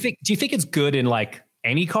 Do you think it's good in like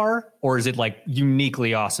any car, or is it like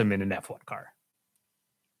uniquely awesome in an F1 car?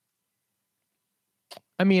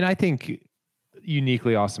 I mean, I think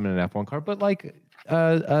uniquely awesome in an F1 car, but like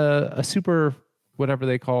a super,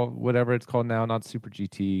 whatever it's called now, not Super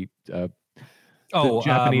GT. The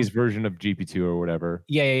Japanese version of GP2 or whatever.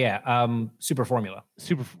 Yeah. Super Formula. Is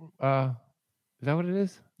that what it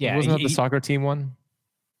is? Yeah. Wasn't that the soccer team one?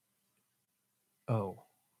 Oh,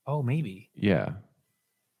 maybe. Yeah.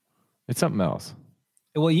 It's something else.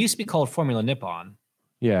 Well, it used to be called Formula Nippon.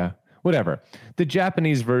 Yeah. Whatever. The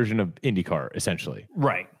Japanese version of IndyCar, essentially.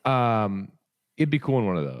 Right. It'd be cool in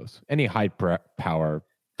one of those. Any high power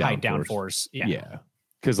high downforce. Yeah. Yeah.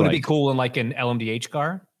 Because would it be cool in like an LMDH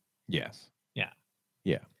car? Yes.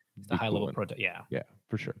 Yeah. The high level pro. Yeah. Yeah,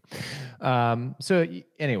 for sure. So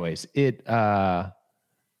anyways, I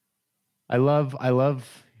love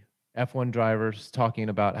F1 drivers talking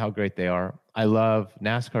about how great they are. I love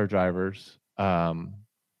NASCAR drivers talking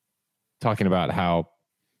about how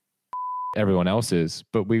everyone else is,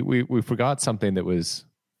 but we forgot something that was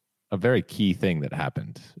a very key thing that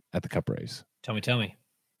happened at the Cup race. Tell me.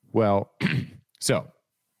 Well, so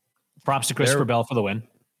props to Christopher Bell for the win.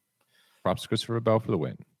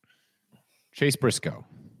 Chase Briscoe.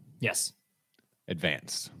 Yes.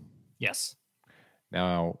 Advanced. Yes.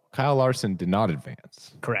 Now, Kyle Larson did not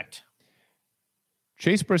advance. Correct.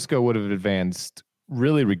 Chase Briscoe would have advanced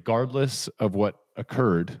really regardless of what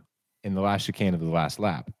occurred in the last chicane of the last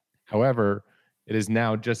lap. However, it has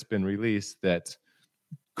now just been released that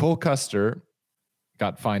Cole Custer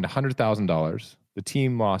got fined $100,000.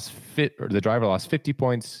 The driver lost 50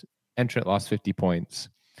 points. Entrant lost 50 points.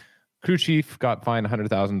 Crew chief got fined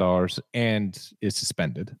 $100,000 and is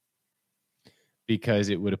suspended because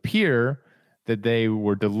it would appear that they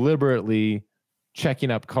were deliberately checking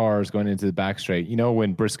up cars going into the back straight. You know,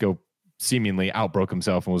 when Briscoe seemingly outbroke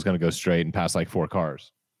himself and was going to go straight and pass like 4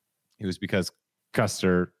 cars. It was because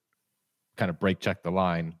Custer kind of brake checked the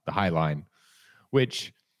high line,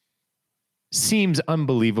 which seems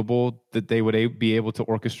unbelievable that they would be able to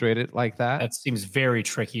orchestrate it like that. That seems very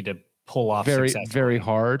tricky to pull off. Very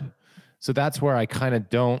hard. So that's where I kind of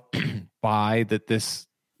don't buy that this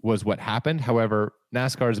was what happened. However,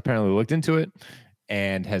 NASCAR has apparently looked into it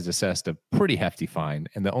and has assessed a pretty hefty fine.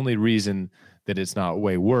 And the only reason that it's not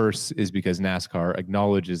way worse is because NASCAR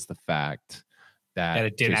acknowledges the fact that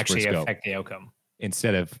it didn't actually affect the outcome.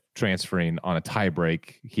 Instead of transferring on a tie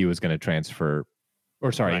break, he was going to transfer,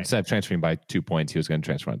 instead of transferring by 2 points, he was going to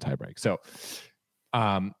transfer on a tie break. So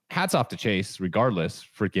hats off to Chase, regardless,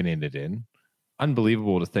 for getting it in.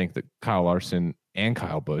 Unbelievable to think that Kyle Larson and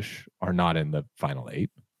Kyle Busch are not in the final 8.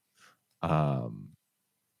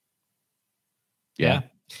 Yeah.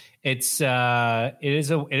 It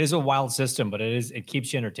is a wild system, but it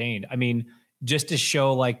keeps you entertained. I mean, just to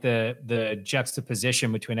show like the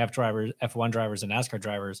juxtaposition between F1 drivers and NASCAR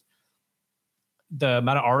drivers, the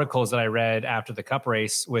amount of articles that I read after the Cup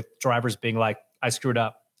race with drivers being like, I screwed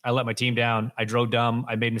up. I let my team down. I drove dumb.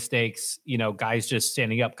 I made mistakes. You know, guys just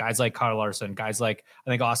standing up. Guys like Kyle Larson. Guys like, I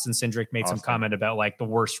think Austin Cindric made some comment about like the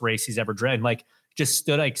worst race he's ever driven. Like just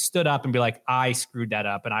stood up and be like, I screwed that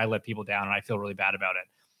up and I let people down and I feel really bad about it.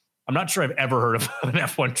 I'm not sure I've ever heard of an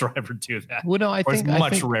F1 driver do that. Well, no, I think it's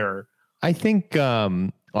much rarer. I think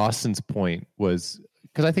Austin's point was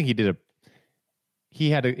because I think he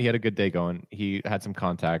had a good day going. He had some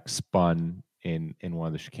contact, spun in one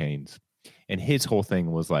of the chicanes. And his whole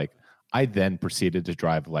thing was like, I then proceeded to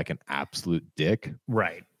drive like an absolute dick.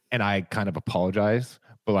 Right. And I kind of apologized,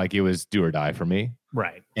 but like it was do or die for me.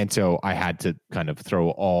 Right. And so I had to kind of throw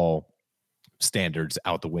all standards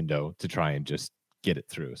out the window to try and just get it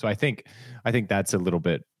through. So I think that's a little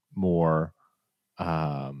bit more,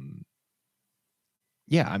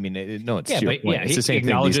 Yeah, I mean, it's but the same thing.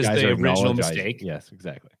 Acknowledges the original mistake. Yes,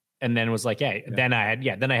 exactly. And then was like, then I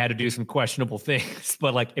had to do some questionable things.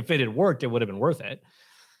 But like, if it had worked, it would have been worth it.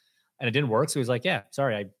 And it didn't work. So he was like, yeah,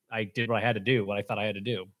 sorry, I did what I had to do, what I thought I had to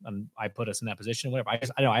do. And I put us in that position, whatever.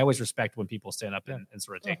 I always respect when people stand up and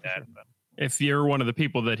sort of take that. Sure. But if you're one of the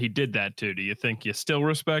people that he did that to, do you think you still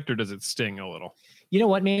respect, or does it sting a little? You know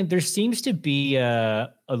what, man? There seems to be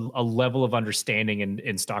a level of understanding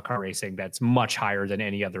in stock car racing that's much higher than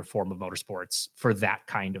any other form of motorsports for that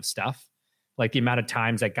kind of stuff. Like the amount of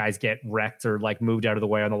times that guys get wrecked or like moved out of the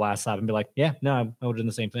way on the last lap and be like, yeah, no, I would have done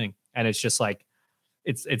the same thing. And it's just like,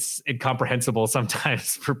 it's incomprehensible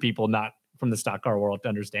sometimes for people not from the stock car world to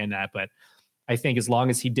understand that. But I think as long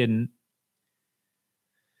as he didn't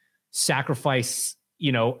sacrifice,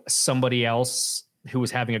 somebody else who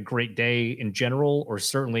was having a great day in general, or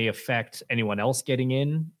certainly affect anyone else getting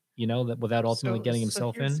in, that without ultimately getting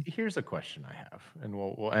himself in. Here's a question I have, and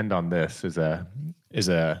we'll end on this as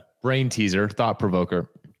a brain teaser, thought provoker.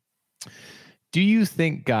 Do you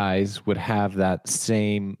think guys would have that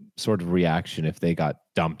same sort of reaction if they got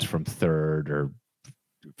dumped from third or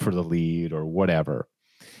for the lead or whatever,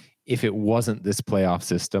 if it wasn't this playoff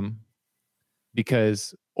system?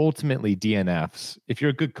 Because ultimately DNFs, if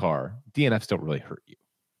you're a good car, DNFs don't really hurt you.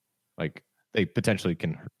 Like, they potentially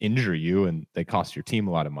can injure you and they cost your team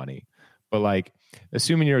a lot of money. But like,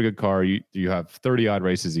 assuming you're a good car, you have 30 odd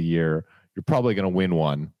races a year, you're probably going to win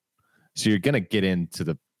one. So you're going to get into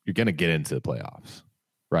the playoffs,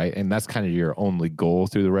 right? And that's kind of your only goal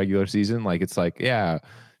through the regular season. Like, it's like, yeah,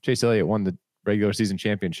 Chase Elliott won the regular season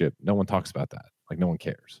championship. No one talks about that. Like, no one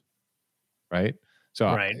cares, right? So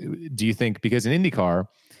right. Do you think, because in IndyCar,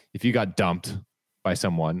 if you got dumped by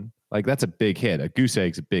someone, like, that's a big hit. A goose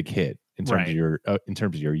egg's a big hit in terms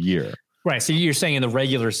of your year. Right. So you're saying in the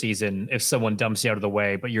regular season, if someone dumps you out of the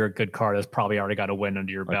way, but you're a good car that's probably already got a win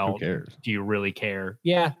under your belt, who cares? Do you really care?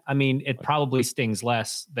 Yeah. I mean, it probably stings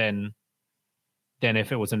less than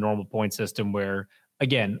if it was a normal point system where,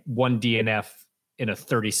 again, one DNF in a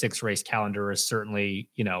 36 race calendar is certainly,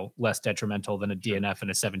 less detrimental than a DNF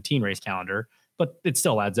in a 17 race calendar, but it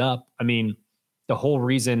still adds up. I mean, the whole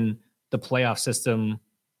reason the playoff system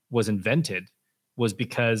was invented was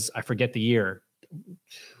because, I forget the year,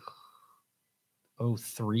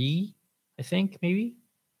 2003, I think, maybe.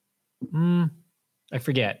 I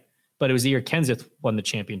forget. But it was the year Kenseth won the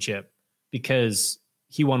championship, because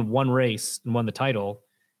he won one race and won the title.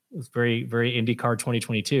 It was very, very IndyCar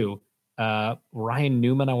 2022. Ryan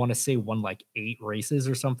Newman, I want to say, won like 8 races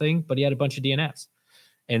or something, but he had a bunch of DNFs.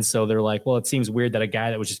 And so they're like, well, it seems weird that a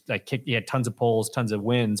guy that was just like, he had tons of poles, tons of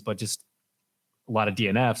wins, but just a lot of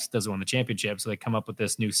DNFs doesn't win the championship. So they come up with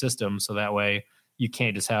this new system. So that way you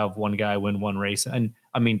can't just have one guy win one race. And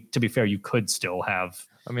I mean, to be fair, you could still have.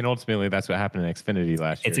 I mean, ultimately, that's what happened in Xfinity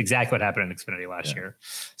last year. It's exactly what happened in Xfinity last year.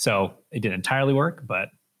 So it didn't entirely work, but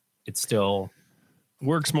it still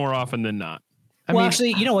works more often than not. I mean,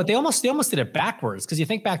 actually, you know what? They almost did it backwards, because you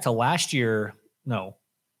think back to last year. No,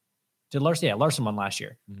 did Larson? Yeah, Larson won last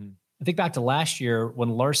year. Mm-hmm. I think back to last year when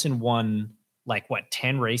Larson won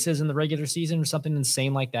 10 races in the regular season or something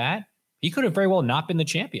insane like that. He could have very well not been the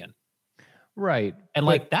champion. Right. And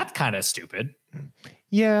that's kind of stupid.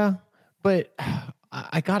 Yeah. But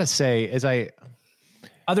I gotta say,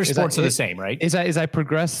 other sports are the same, right? As I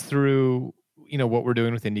progress through, what we're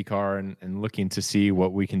doing with IndyCar and looking to see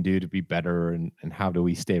what we can do to be better and how do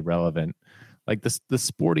we stay relevant, like the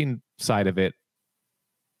sporting side of it,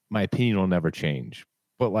 my opinion will never change.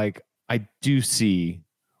 But I do see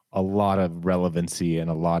a lot of relevancy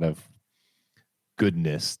and a lot of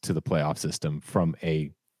goodness to the playoff system from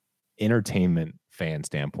a entertainment fan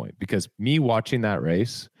standpoint, because me watching that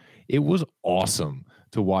race, it was awesome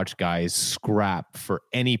to watch guys scrap for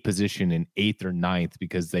any position in 8th or 9th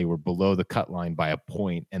because they were below the cut line by a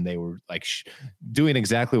point, and they were doing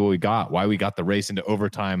exactly why we got the race into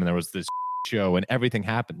overtime, and there was this show and everything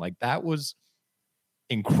happened. That was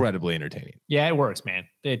incredibly entertaining. Yeah, it works, man.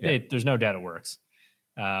 There's no doubt it works.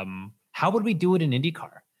 How would we do it in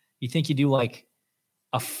IndyCar? You think you do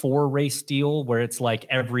a 4-race deal where it's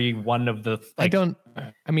every one of the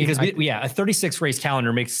a 36 race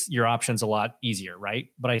calendar makes your options a lot easier, right?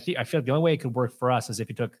 But I feel like the only way it could work for us is if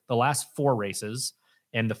you took the last 4 races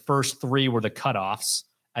and the first 3 were the cutoffs,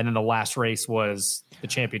 and then the last race was the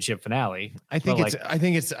championship finale. I think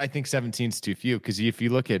 17's too few, because if you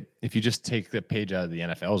just take the page out of the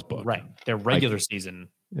NFL's book, right? Their regular season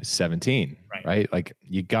is 17, right?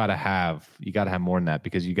 You gotta have more than that,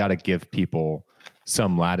 because you got to give people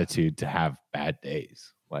some latitude to have bad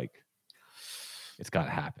days. It's got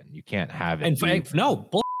to happen. You can't have it. And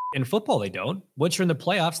In football, they don't. Once you're in the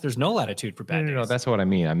playoffs, there's no latitude for bad days. No, that's what I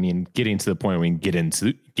mean. I mean, getting to the point where we can get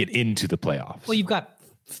into the playoffs. Well, you've got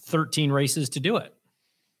 13 races to do it.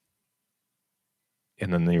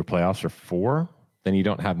 And then your playoffs are 4? Then you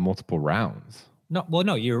don't have multiple rounds.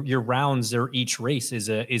 No, your rounds are each race is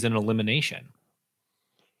an elimination.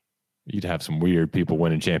 You'd have some weird people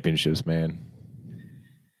winning championships, man.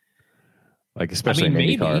 Like especially in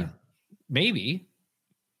IndyCar. Maybe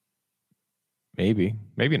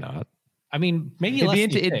not. I mean, maybe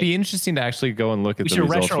it'd be interesting to actually go and look at the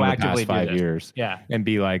results from the past 5 years. Yeah. And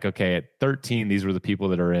be like, okay, at 13, these were the people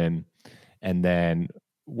that are in. And then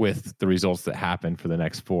with the results that happened for the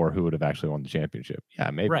next 4, who would have actually won the championship? Yeah,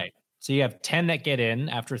 maybe. Right. So you have 10 that get in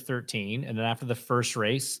after 13. And then after the first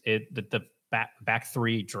race, the back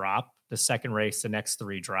 3 drop. The second race, the next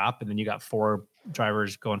 3 drop. And then you got 4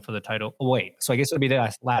 drivers going for the title. Oh, wait. So I guess it'll be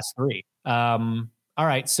the last 3. All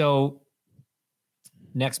right. So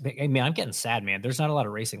next, I'm getting sad, man. There's not a lot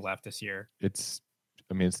of racing left this year. It's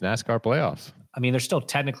NASCAR playoffs. I mean, there's still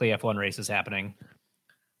technically F1 races happening.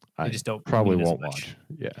 I just don't probably won't watch.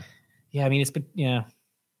 Yeah. Yeah. I mean, it's been, yeah.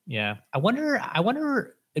 I wonder,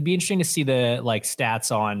 it'd be interesting to see the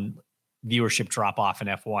stats on viewership drop off in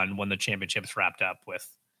F1 when the championship's wrapped up with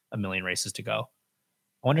a million races to go.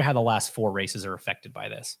 I wonder how the last 4 races are affected by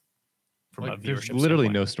this. From a there's viewership literally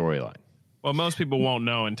standpoint. no storyline. Well, most people won't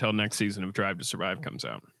know until next season of Drive to Survive comes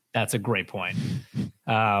out. That's a great point.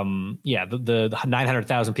 The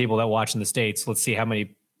 900,000 people that watch in the States, let's see how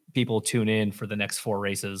many people tune in for the next 4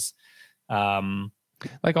 races. I'll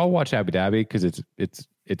watch Abu Dhabi because it's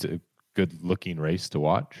a good looking race to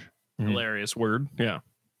watch. Hilarious word. Yeah.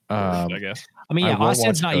 I guess. I mean,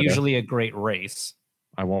 Austin's not usually a great race.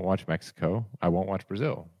 I won't watch Mexico. I won't watch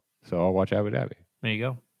Brazil. So I'll watch Abu Dhabi. There you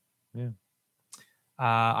go. Yeah.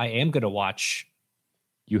 I am going to watch.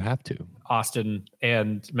 You have to. Austin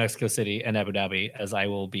and Mexico City and Abu Dhabi, as I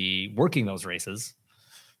will be working those races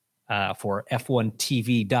for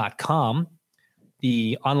F1TV.com,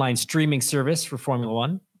 the online streaming service for Formula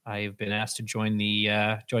One. I've been asked to join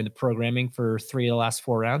the programming for 3 of the last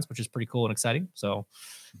 4 rounds, which is pretty cool and exciting. So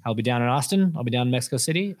I'll be down in Austin. I'll be down in Mexico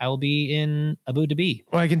City. I will be in Abu Dhabi.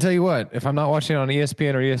 Well, I can tell you what, if I'm not watching on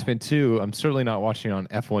ESPN or ESPN2, I'm certainly not watching on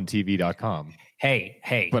F1TV.com. Hey,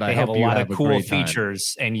 but they have a lot of cool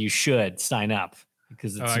features, and you should sign up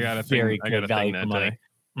because it's very good value for money.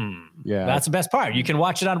 Yeah, that's the best part. You can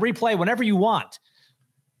watch it on replay whenever you want.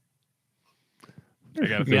 I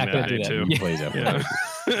got a thing that day too. Yeah.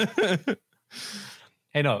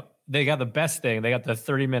 Hey, no, they got the best thing. They got the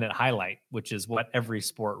 30-minute highlight, which is what every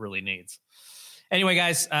sport really needs. Anyway,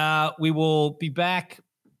 guys, we will be back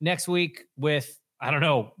next week with, I don't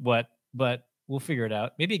know what, but we'll figure it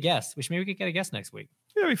out. Maybe a guest. Maybe we could get a guest next week.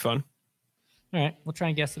 Yeah, it'd be fun. All right, we'll try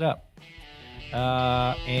and guess it up.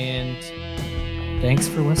 And thanks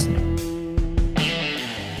for listening.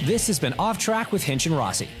 This has been Off Track with Hinch and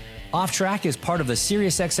Rossi. Off Track is part of the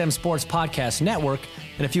SiriusXM Sports Podcast Network,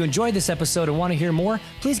 and if you enjoyed this episode and want to hear more,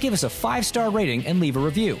 please give us a 5-star rating and leave a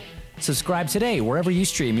review. Subscribe today wherever you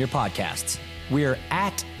stream your podcasts. We're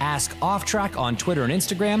at Ask Off Track on Twitter and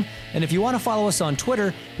Instagram, and if you want to follow us on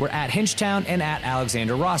Twitter, we're at Hinchtown and at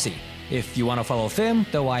Alexander Rossi. If you want to follow Tim,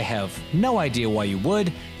 though I have no idea why you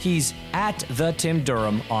would, he's at The Tim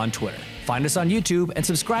Durham on Twitter. Find us on YouTube and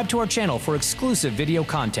subscribe to our channel for exclusive video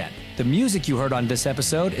content. The music you heard on this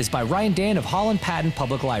episode is by Ryan Dan of Holland Patton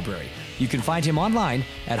Public Library. You can find him online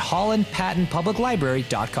at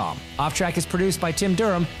hollandpattonpubliclibrary.com. Off Track is produced by Tim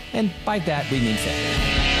Durham, and by that we mean Phil.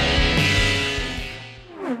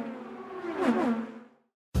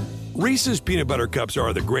 Reese's peanut butter cups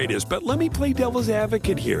are the greatest, but let me play devil's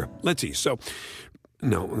advocate here. Let's see. So,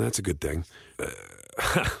 no, that's a good thing.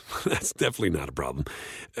 That's definitely not a problem.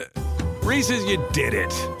 Reese's, you did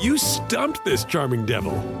it. You stumped this charming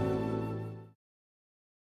devil.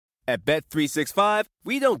 At Bet365,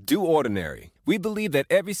 we don't do ordinary. We believe that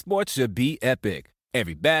every sport should be epic.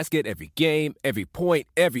 Every basket, every game, every point,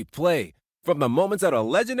 every play. From the moments that are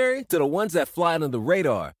legendary to the ones that fly under the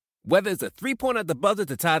radar. Whether it's a 3-pointer at the buzzer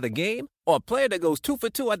to tie the game or a player that goes 2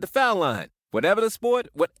 for 2 at the foul line. Whatever the sport,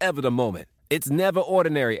 whatever the moment. It's never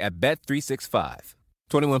ordinary at Bet365.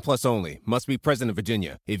 21 plus only. Must be present in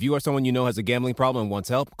Virginia. If you or someone you know has a gambling problem and wants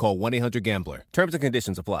help, call 1-800-GAMBLER. Terms and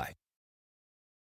conditions apply.